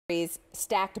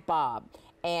stacked bob.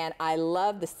 And I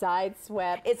love the side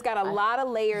swept. It's got a lot of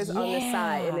layers on the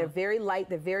side, and they're very light,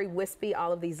 they're very wispy,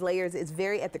 all of these layers. It's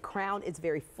very, at the crown, it's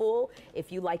very full.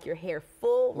 If you like your hair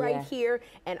full right here,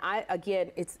 and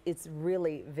again, it's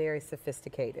really very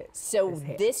sophisticated. So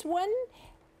this one,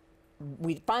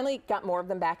 we finally got more of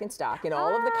them back in stock in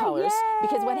all of the colors. Yay!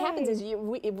 Because what happens is,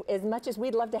 as much as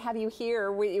we'd love to have you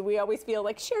here, we always feel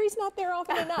like Sherri's not there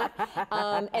often enough.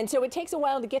 And so it takes a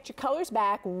while to get your colors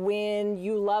back when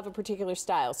you love a particular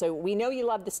style. So we know you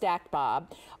love the stacked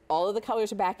bob. All of the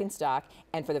colors are back in stock,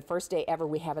 and for the first day ever,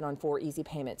 we have it on 4 easy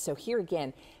payments. So here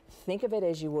again, think of it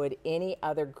as you would any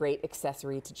other great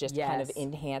accessory to just kind of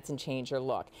enhance and change your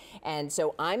look. And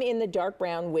so I'm in the dark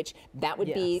brown, which that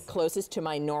would be closest to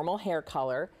my normal hair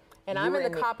color. And I'm in the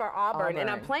copper auburn, and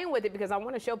I'm playing with it because I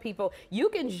want to show people you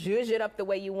can zhuzh it up the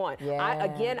way you want.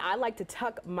 Again, I like to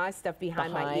tuck my stuff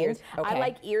behind my ears. I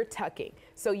like ear tucking.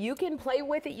 So you can play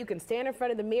with it. You can stand in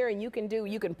front of the mirror and you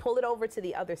can pull it over to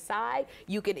the other side.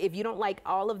 You can, if you don't like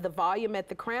all of the volume at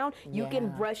the crown, you can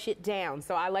brush it down.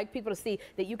 So I like people to see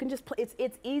that you can just play.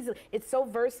 It's easy. It's so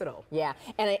versatile. Yeah,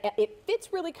 and it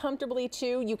fits really comfortably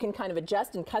too. You can kind of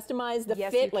adjust and customize the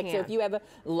fit. Like, so if you have a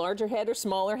larger head or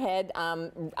smaller head,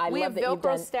 I love that you've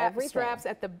done everything. Straps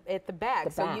at the back,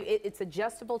 it's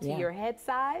adjustable to your head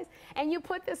size, and you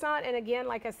put this on. And again,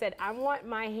 like I said, I want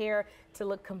my hair to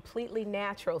look completely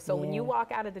natural. So when you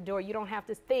walk out of the door, you don't have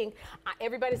to think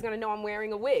everybody's going to know I'm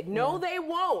wearing a wig. No, they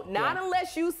won't. Not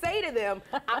unless you say to them,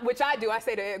 which I do. I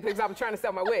say to because I'm trying to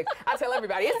sell my wig. I tell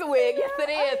everybody it's a wig. Yes, it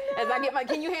is. As I get my,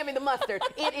 can you hand me the mustard?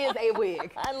 It is a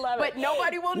wig. I love it. But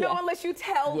nobody will know unless you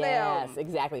tell them. Yes,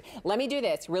 exactly. Let me do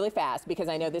this really fast because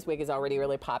I know this wig is already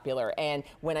really popular. And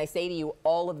when I say to you,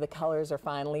 all of the colors are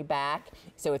finally back.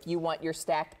 So if you want your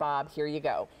stacked bob, here you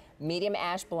go. Medium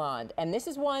ash blonde. And this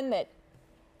is one that,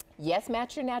 yes,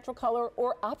 match your natural color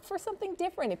or opt for something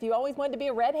different. If you always wanted to be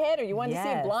a redhead or you wanted to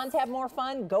see blondes have more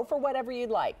fun, go for whatever you'd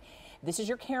like. This is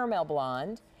your caramel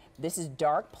blonde. This is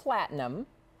dark platinum.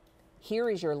 Here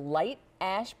is your light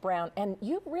ash brown, and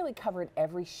you've really covered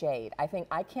every shade.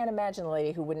 I can't imagine a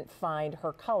lady who wouldn't find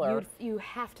her color. You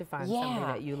have to find something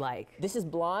that you like. This is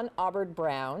blonde auburn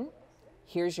brown.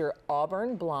 Here's your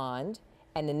auburn blonde,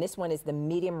 and then this one is the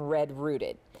medium red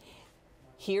rooted.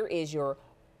 Here is your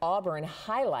auburn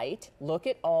highlight. Look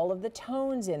at all of the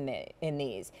tones in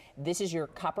these. This is your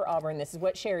copper auburn. This is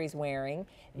what Sherri's wearing.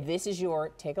 This is your,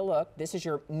 take a look, this is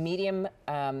your medium,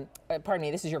 pardon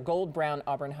me, this is your gold brown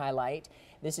auburn highlight.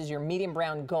 This is your medium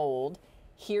brown gold.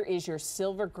 Here is your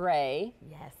silver gray.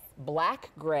 Yes. Black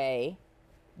gray.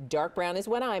 Dark brown is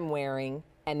what I'm wearing.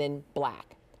 And then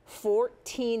black.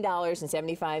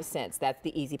 $14.75. That's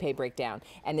the easy pay breakdown.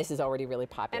 And this is already really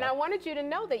popular. And I wanted you to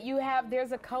know that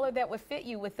there's a color that would fit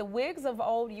you. With the wigs of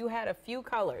old, you had a few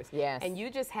colors. Yes. And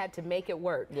you just had to make it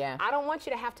work. Yeah. I don't want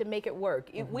you to have to make it work.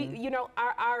 You know,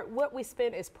 what we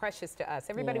spend is precious to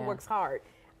us. Everybody works hard.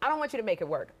 I don't want you to make it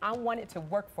work. I want it to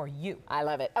work for you. I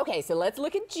love it. Okay, so let's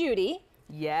look at Judy.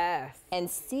 Yes. And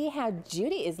see how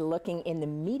Judy is looking in the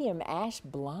medium ash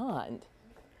blonde.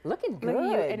 Looking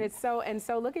good. And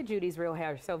so look at Judy's real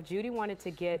hair. So if Judy wanted to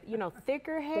get, you know,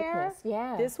 thicker hair,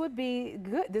 this would be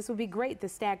good. This would be great, the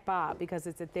stacked bob, because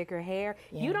it's a thicker hair.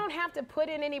 You don't have to put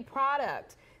in any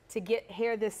product to get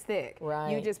hair this thick.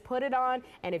 Right. You just put it on,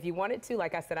 and if you wanted to,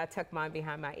 like I said, I tuck mine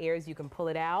behind my ears. You can pull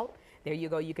it out. There you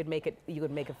go. You could make it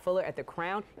fuller at the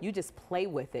crown. You just play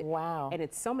with it. Wow. And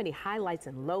it's so many highlights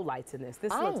and lowlights in this.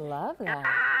 I love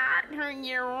that. Turn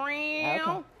you around.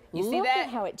 Okay. You see Look that? at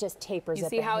how it just tapers You at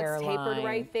see the how hairline. it's tapered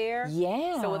right there?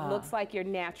 Yeah. So it looks like your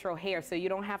natural hair. So you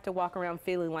don't have to walk around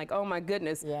feeling like, oh my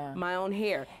goodness, my own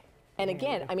hair. And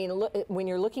again, I mean, look, when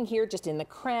you're looking here just in the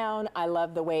crown, I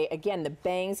love the way, again, the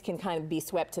bangs can kind of be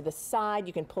swept to the side.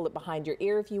 You can pull it behind your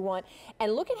ear if you want.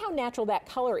 And look at how natural that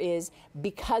color is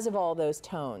because of all those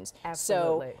tones.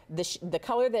 Absolutely. So the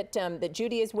color that, that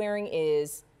Judy is wearing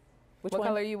is, what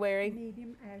color are you wearing?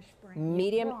 Medium ash brown.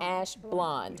 Medium ash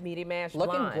blonde. Medium ash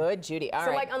blonde. Looking good, Judy. All right.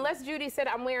 So like, unless Judy said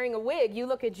I'm wearing a wig, you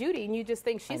look at Judy and you just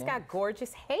think she's got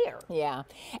gorgeous hair. Yeah.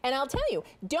 And I'll tell you,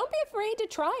 don't be afraid to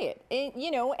try it. And, you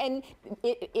know, and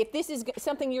if this is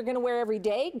something you're going to wear every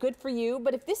day, good for you.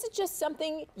 But if this is just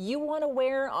something you want to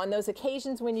wear on those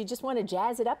occasions when you just want to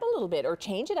jazz it up a little bit or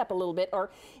change it up a little bit, or,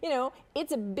 you know,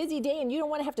 it's a busy day and you don't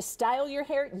want to have to style your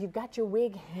hair, you've got your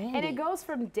wig handy. And it goes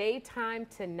from daytime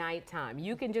to nighttime.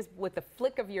 You can just, with the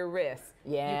flick of your wrist,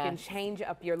 you can change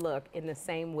up your look in the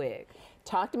same wig.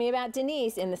 Talk to me about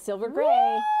Denise in the silver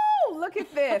gray. Woo! Look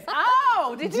at this.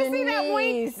 Oh, did you see that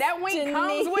wig? That wig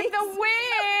comes with the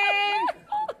wig.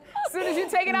 As soon as you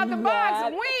take it out the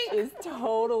box, wink. Is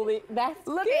totally, that's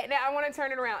Look at now. I want to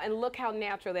turn it around and look how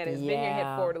natural that is. Bend your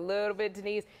head forward a little bit,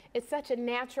 Denise. It's such a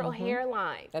natural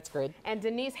hairline. That's good. And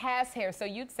Denise has hair, so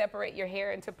you'd separate your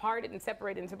hair into part it and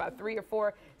separate it into about 3 or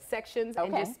 4 sections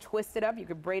and just twist it up. You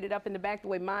could braid it up in the back the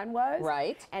way mine was.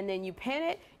 Right. And then you pin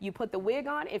it, you put the wig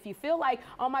on. If you feel like,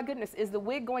 oh my goodness, is the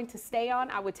wig going to stay on?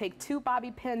 I would take 2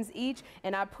 bobby pins each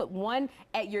and I put one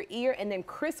at your ear and then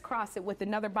crisscross it with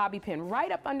another bobby pin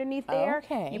right up underneath there.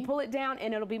 Okay. You pull it down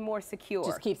and it'll be more secure.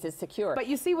 Just keeps it secure. But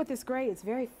you see with this gray, it's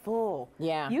very full.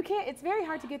 Yeah. You can't, it's very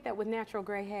hard to get that with natural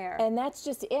gray hair. And that's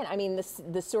just it. I mean,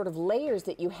 the sort of layers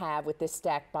that you have with this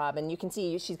stacked bob, and you can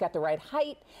see she's got the right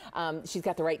height, she's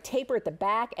got the right taper at the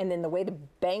back, and then the way the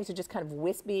bangs are just kind of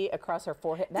wispy across her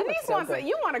forehead. That Denise looks so wants good.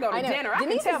 You want to go to dinner. I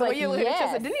can tell when you look at each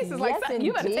other. Denise is like,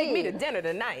 you better take me to dinner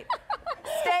tonight.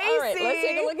 Stacy. All right, let's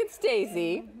take a look at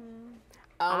Stacy.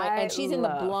 And she's in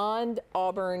the blonde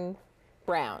auburn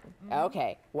brown.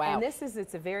 Okay, wow. And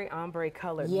it's a very ombre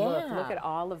colored look. Look at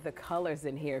all of the colors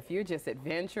in here. If you're just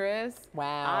adventurous.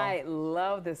 Wow. I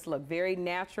love this look. Very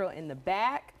natural in the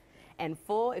back and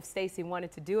full. If Stacy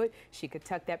wanted to do it, she could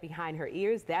tuck that behind her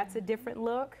ears. That's a different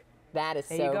look. That is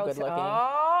so good looking.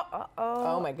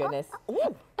 Oh my goodness.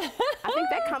 I think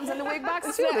that comes in the wig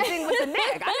box too, the thing with the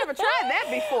neck. I never tried that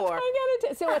before.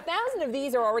 So 1,000 of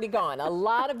these are already gone. A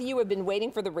lot of you have been waiting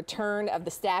for the return of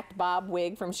the stacked bob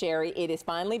wig from Sherri. It is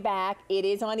finally back. It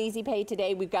is on Easy Pay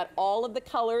today. We've got all of the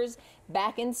colors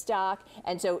back in stock.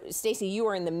 And so, Stacy, you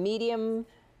are in the medium.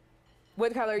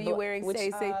 What color are you wearing,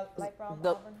 Stacy? Light brown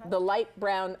the light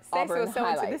brown auburn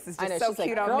highlight. This is just so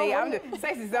cute on me.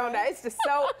 Stacey's zoned out. It's just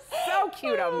so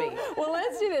cute on me. Well,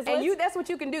 let's do this. And that's what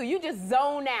you can do. You just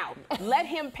zone out. Let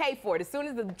him pay for it. As soon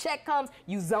as the check comes,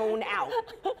 you zone out.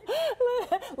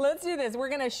 Let's do this. We're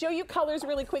going to show you colors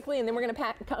really quickly, and then we're going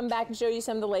to come back and show you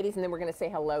some of the ladies, and then we're going to say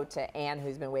hello to Anne,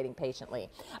 who's been waiting patiently.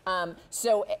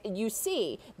 So you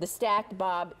see, the stacked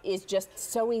bob is just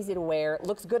so easy to wear. It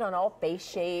looks good on all face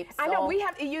shapes. I know.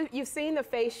 You've seen the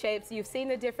face shapes, you've seen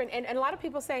the different, and a lot of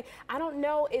people say, I don't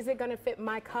know, is it going to fit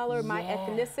my color, my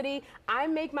ethnicity? I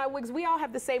make my wigs, we all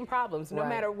have the same problems, no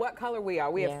matter what color we are.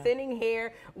 We have thinning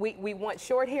hair, we want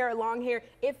short hair or long hair.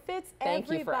 It fits everybody.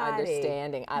 Thank you for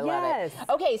understanding. I love it.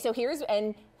 Okay, so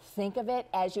and think of it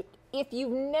as if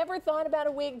you've never thought about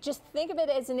a wig, just think of it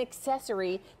as an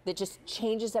accessory that just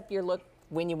changes up your look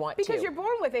when you want to. Because you're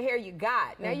born with the hair you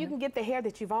got. Now you can get the hair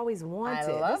that you've always wanted.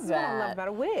 I love this is what I love about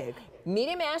a wig.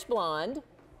 Medium ash blonde,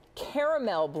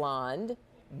 caramel blonde,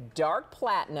 dark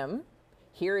platinum.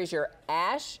 Here is your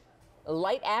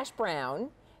light ash brown.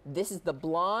 This is the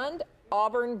blonde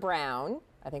auburn brown.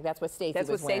 I think that's what Stacy was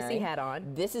wearing. That's what Stacy had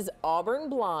on. This is auburn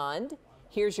blonde.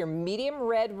 Here's your medium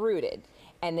red rooted.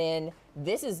 And then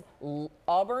this is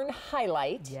auburn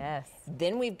highlight. Yes.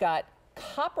 Then we've got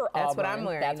copper auburn. That's what I'm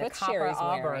wearing. That's what Sherri's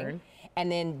wearing.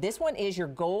 And then this one is your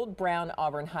gold brown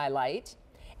auburn highlight.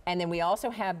 And then we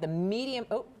also have the medium,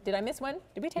 did I miss one?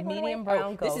 Did we take one away? Medium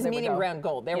brown gold. This is medium brown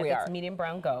gold. There we are. It's medium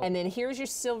brown gold. And then here's your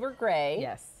silver gray.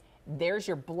 Yes. There's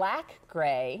your black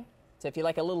gray. So if you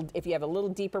like if you have a little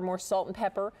deeper, more salt and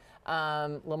pepper,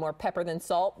 a little more pepper than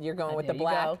salt, you're going with the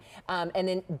black. And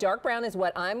then dark brown is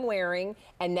what I'm wearing,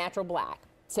 and natural black.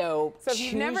 So if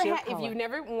you've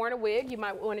never worn a wig, you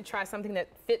might want to try something that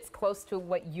fits close to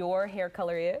what your hair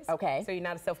color is. Okay. So you're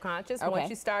not self-conscious. Once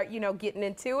you start, getting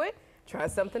into it, try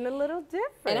something a little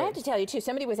different. And I have to tell you too,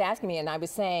 somebody was asking me, and I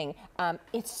was saying,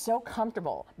 it's so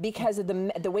comfortable because of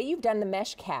the way you've done the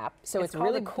mesh cap. So it's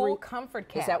really a cool comfort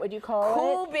cap. Is that what you call it?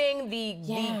 Cool being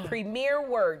the premier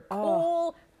word.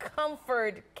 Cool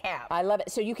comfort cap. I love it.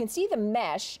 So you can see the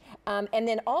mesh, and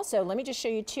then also, let me just show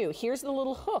you too. Here's the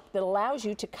little hook that allows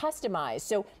you to customize.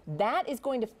 So that is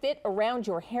going to fit around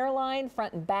your hairline,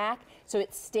 front and back, so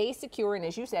it stays secure. And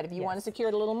as you said, if you want to secure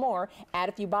it a little more, add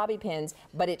a few bobby pins,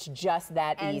 but it's just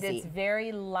that easy. And it's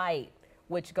very light,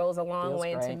 which goes a long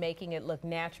way into making it look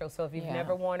natural. So if you've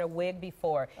never worn a wig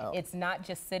before, it's not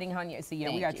just sitting on your,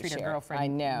 we gotta treat our girlfriend I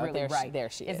know, really right.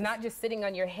 There she is. It's not just sitting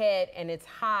on your head and it's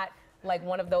hot, like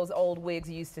one of those old wigs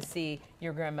you used to see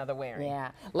your grandmother wearing. Yeah.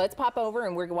 Let's pop over,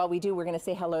 and while we do, we're going to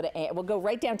say hello to Anne. We'll go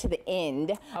right down to the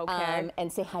end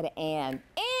and say hi to Anne.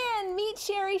 Anne, meet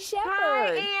Sherri Shepherd.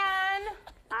 Hi, Anne.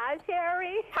 Hi,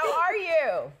 Sherri. How are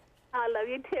you? I love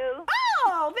you too.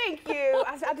 Oh, thank you.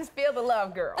 I just feel the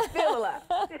love, girl. Feel the love.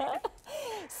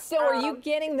 So are you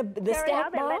getting the Sherri, stack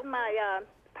I've been bob? letting my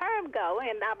perm go,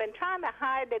 and I've been trying to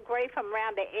hide the gray from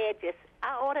around the edges.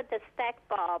 I ordered the stack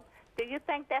bob. Do you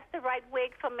think that's the right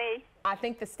wig for me? I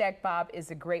think the stack bob is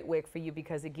a great wig for you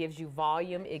because it gives you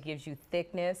volume, it gives you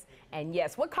thickness, and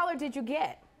yes. What color did you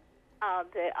get?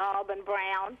 the auburn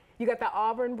brown. You got the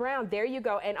auburn brown. There you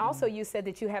go. And also, you said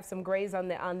that you have some grays on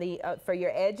the for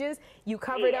your edges. You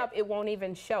cover it up; it won't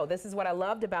even show. This is what I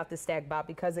loved about the stack bob,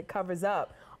 because it covers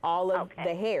up all of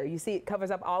the hair. You see, it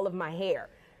covers up all of my hair.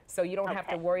 So you don't have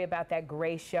to worry about that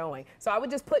gray showing. So I would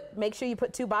just make sure you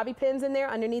put 2 bobby pins in there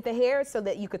underneath the hair so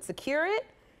that you could secure it,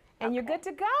 and you're good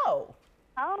to go.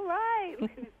 All right.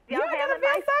 You're gonna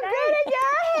feel so good in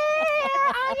your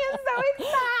hair. I am so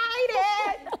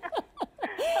excited.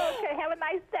 Okay, have a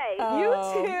nice day. You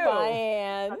too. Bye,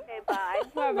 Ann. Okay, bye.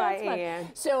 Bye-bye, Ann.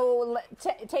 So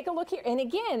take a look here. And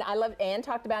again, I love Ann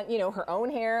talked about, you know, her own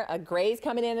hair, gray's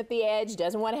coming in at the edge,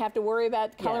 doesn't want to have to worry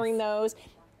about coloring those.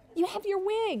 You have your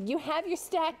wig. You have your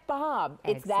stacked bob.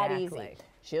 It's that easy.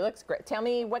 She looks great. Tell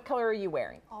me, what color are you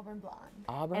wearing? Auburn blonde.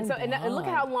 Auburn blonde. And look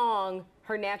how long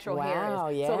her natural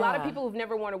hair is. Yeah. So a lot of people who've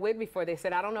never worn a wig before, they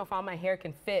said, I don't know if all my hair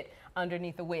can fit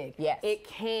underneath the wig. Yes. It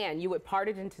can. You would part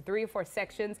it into 3 or 4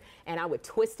 sections, and I would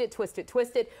twist it, twist it,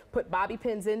 twist it, put bobby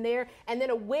pins in there, and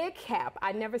then a wig cap.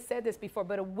 I never said this before,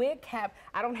 but a wig cap,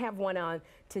 I don't have one on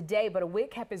today, but a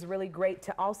wig cap is really great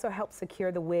to also help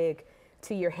secure the wig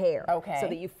to your hair, so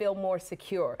that you feel more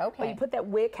secure. But you put that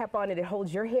wig cap on it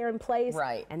holds your hair in place,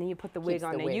 and then you put the wig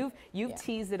on there. You've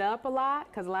teased it up a lot,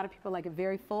 because a lot of people like it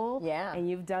very full, and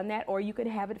you've done that, or you could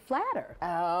have it flatter,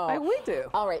 like we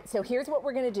do. All right, so here's what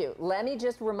we're gonna do. Let me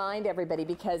just remind everybody,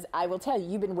 because I will tell you,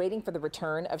 you've been waiting for the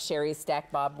return of Sherri's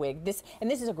stack bob wig. This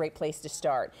is a great place to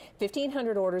start.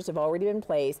 1,500 orders have already been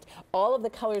placed. All of the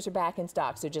colors are back in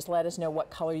stock, so just let us know what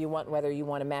color you want, whether you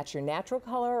want to match your natural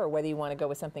color or whether you want to go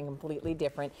with something completely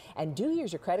different. And do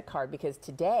use your credit card, because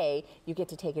today you get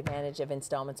to take advantage of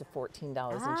installments of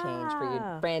 $14 and change for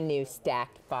your brand new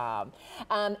stacked bob.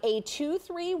 A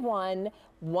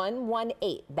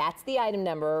 231118. That's the item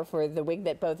number for the wig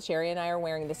that both Sherri and I are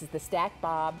wearing. This is the stacked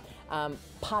bob,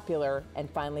 popular and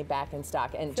finally back in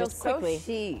stock. And just quickly, so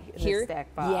chic, here, the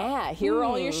stacked bob. Yeah, here are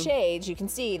all your shades. You can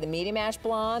see the medium ash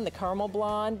blonde, the caramel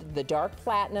blonde, the dark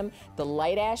platinum, the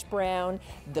light ash brown,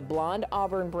 the blonde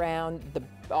auburn brown, the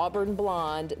auburn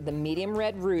blonde, the medium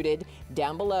red rooted.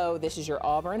 Down below, this is your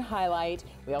auburn highlight.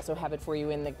 We also have it for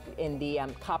you in the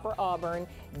copper auburn.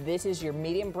 This is your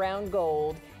medium brown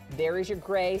gold. There is your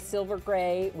gray, silver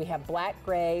gray. We have black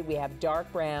gray, we have dark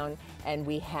brown, and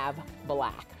we have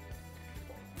black.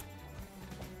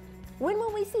 When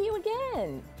will we see you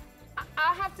again?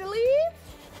 I have to leave?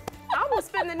 I will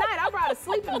spend the night. I brought a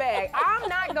sleeping bag. I'm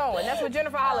not going. That's what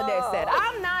Jennifer Holliday said.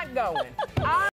 I'm not going.